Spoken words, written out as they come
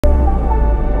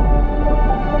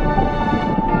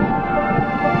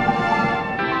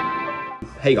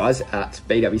Hey guys, at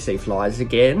BWCflies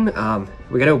again.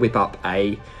 We're going to whip up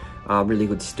a really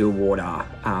good Stillwater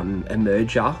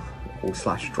emerger or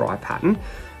slash dry pattern.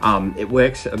 It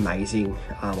works amazing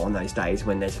on those days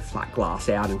when there's a flat glass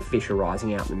out and fish are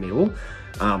rising out in the middle.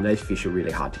 Those fish are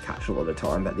really hard to catch a lot of the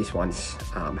time, but this one's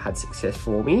had success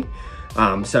for me.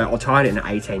 So I'll tie it in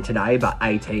 18 today, but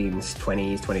 18s,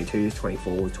 20s, 22s,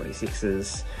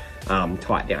 24s, 26s,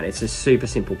 tie it down. It's a super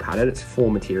simple pattern. It's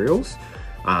 4 materials.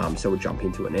 So we'll jump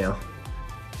into it now.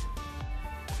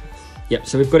 Yep,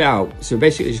 so we've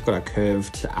basically just got our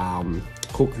curved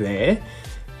hook there.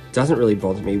 Doesn't really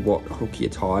bother me what hook you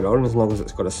tied on, as long as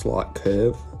it's got a slight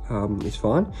curve, is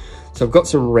fine. So I've got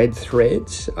some red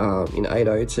threads in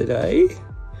 8/0 today.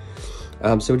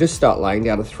 So we'll just start laying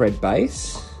down a thread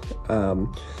base.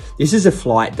 This is a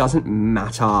fly, it doesn't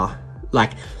matter,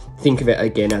 like think of it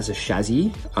again as a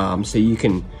chassis. So you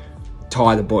can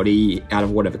tie the body out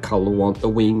of whatever color you want, the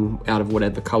wing out of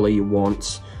whatever color you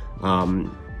want,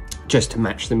 just to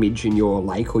match the midge in your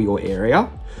lake or your area.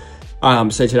 So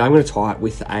today I'm going to tie it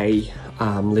with a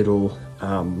little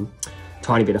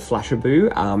tiny bit of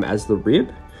Flashabou as the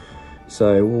rib.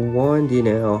 So we'll wind in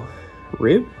our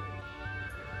rib.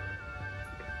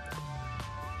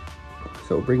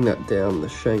 So we'll bring that down the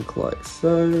shank like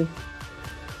so.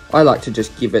 I like to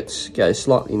just go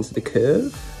slightly into the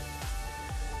curve.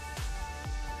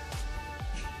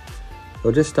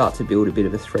 I'll just start to build a bit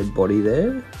of a thread body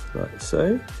there, like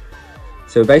so.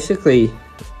 So basically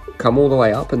come all the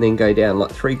way up and then go down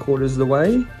like 3/4 of the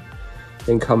way,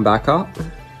 then come back up.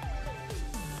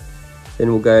 Then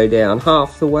we'll go down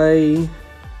half the way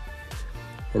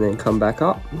and then come back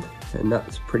up. And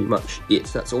that's pretty much it.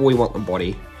 That's all we want the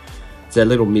body. It's a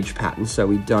little midge pattern, so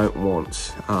we don't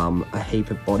want a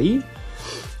heap of body.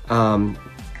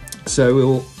 So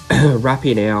we'll wrap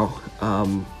in our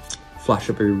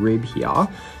Flashabou rib here.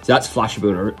 So that's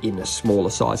Flashabou in the smaller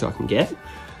size I can get.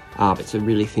 It's a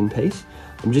really thin piece.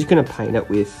 I'm just going to paint it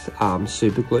with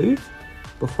super glue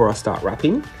before I start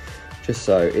wrapping, just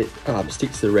so it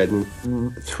sticks to the red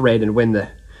thread, and when the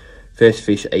first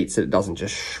fish eats it, it doesn't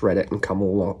just shred it and come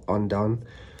all undone.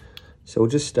 So we'll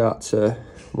just start to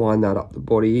wind that up the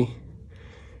body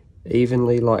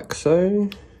evenly like so.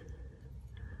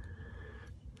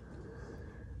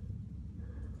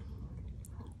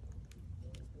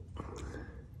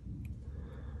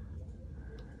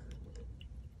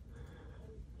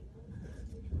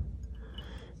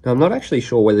 Now, I'm not actually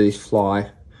sure whether this fly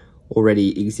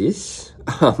already exists.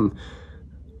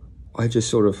 I just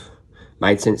sort of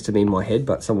made sense to me in my head,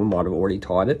 but someone might have already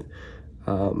tied it.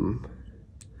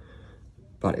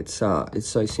 But it's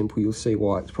so simple, you'll see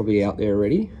why it's probably out there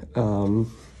already.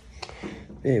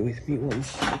 Bear with me 1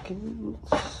 second.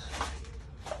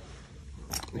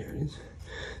 There it is.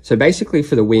 So basically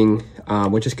for the wing,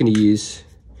 we're just going to use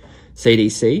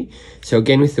CDC. So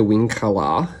again, with the wing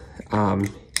colour,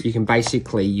 you can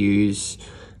basically use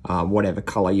whatever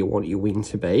colour you want your wing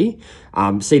to be.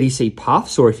 CDC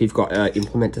puffs, or if you've got an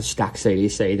implement to stack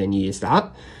CDC, then use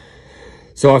that.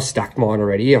 So I've stacked mine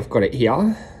already, I've got it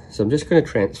here. So I'm just going to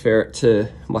transfer it to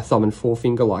my thumb and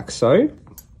forefinger like so.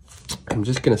 I'm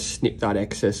just going to snip that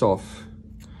excess off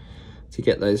to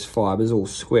get those fibres all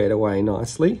squared away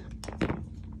nicely.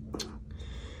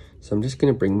 So I'm just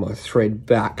going to bring my thread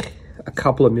back a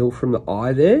couple of mil from the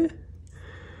eye there.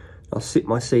 I'll sit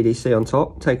my CDC on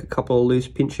top, take a couple of loose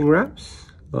pinching wraps,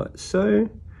 like so. And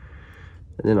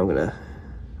then I'm gonna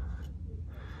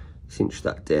cinch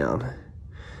that down.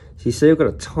 So you see I've got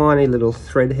a tiny little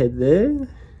thread head there.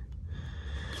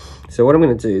 So what I'm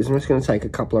gonna do is I'm just gonna take a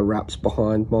couple of wraps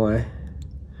behind my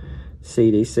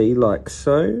CDC like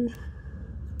so,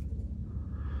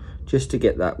 just to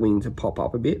get that wing to pop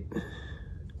up a bit.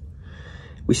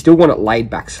 We still want it laid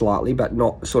back slightly, but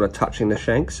not sort of touching the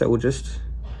shank, so we'll just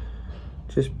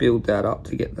build that up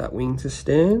to get that wing to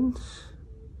stand.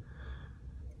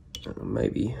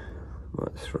 Maybe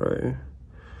might throw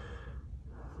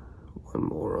one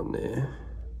more on there,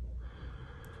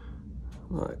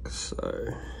 like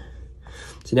so.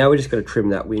 So now we're just going to trim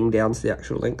that wing down to the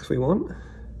actual length we want.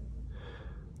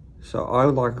 So I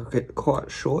would like to get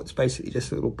quite short. It's basically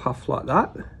just a little puff like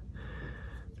that,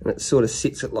 and it sort of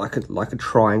sits at like a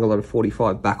triangle at a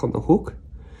 45 back on the hook.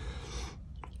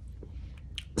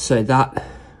 So that,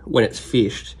 when it's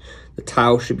fished, the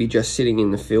tail should be just sitting in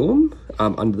the film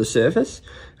under the surface,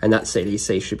 and that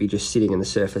CDC should be just sitting in the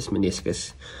surface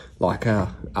meniscus like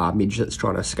a midge that's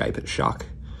trying to escape its shuck.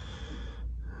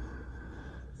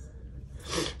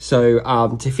 So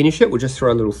to finish it, we'll just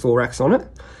throw a little thorax on it.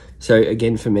 So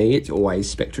again, for me, it's always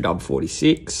Spectra Dub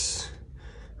 46.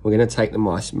 We're going to take the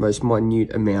most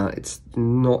minute amount. It's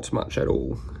not much at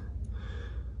all.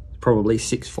 probably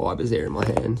 6 fibers there in my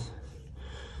hand.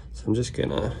 So I'm just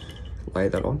gonna lay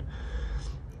that on.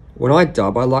 When I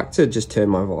dub, I like to just turn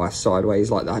my vise sideways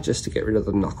like that, just to get rid of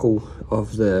the knuckle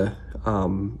of the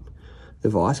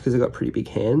vise, because I've got pretty big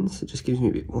hands. It just gives me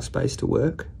a bit more space to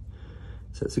work.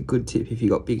 So it's a good tip if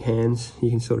you've got big hands. You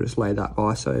can sort of just lay that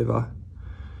vise over.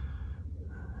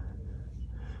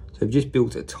 So I've just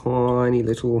built a tiny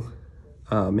little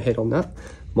head on that.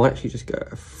 Might actually just go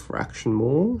a fraction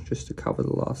more, just to cover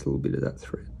the last little bit of that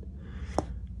thread.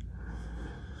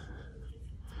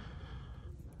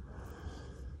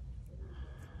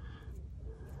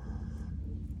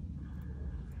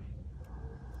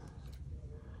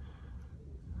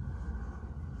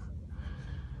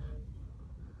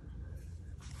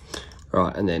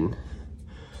 Right, and then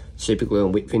super glue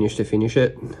and whip finish to finish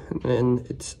it, and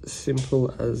it's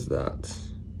simple as that.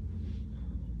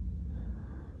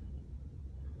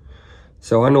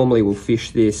 So I normally will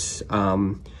fish this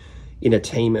in a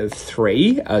team of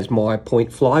 3 as my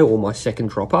point fly or my second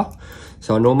dropper.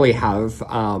 So I normally have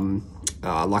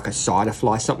like a cider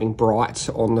fly, something bright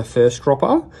on the first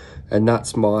dropper, and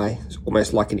that's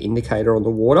almost like an indicator on the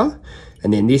water.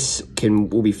 And then this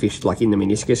will be fished like in the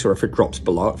meniscus, or if it drops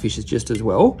below, it fishes just as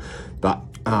well. But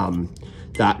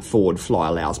that forward fly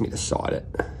allows me to side it.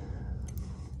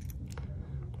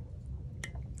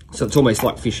 So it's almost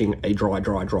like fishing a dry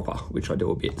dropper, which I do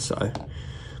a bit. So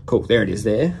cool, there it is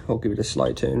there. I'll give it a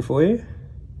slow turn for you.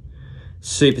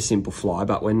 Super simple fly,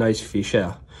 but when those fish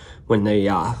are, when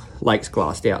the lake's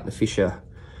glassed out and the fish are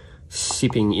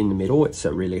sipping in the middle, it's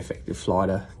a really effective fly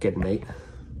to get and eat.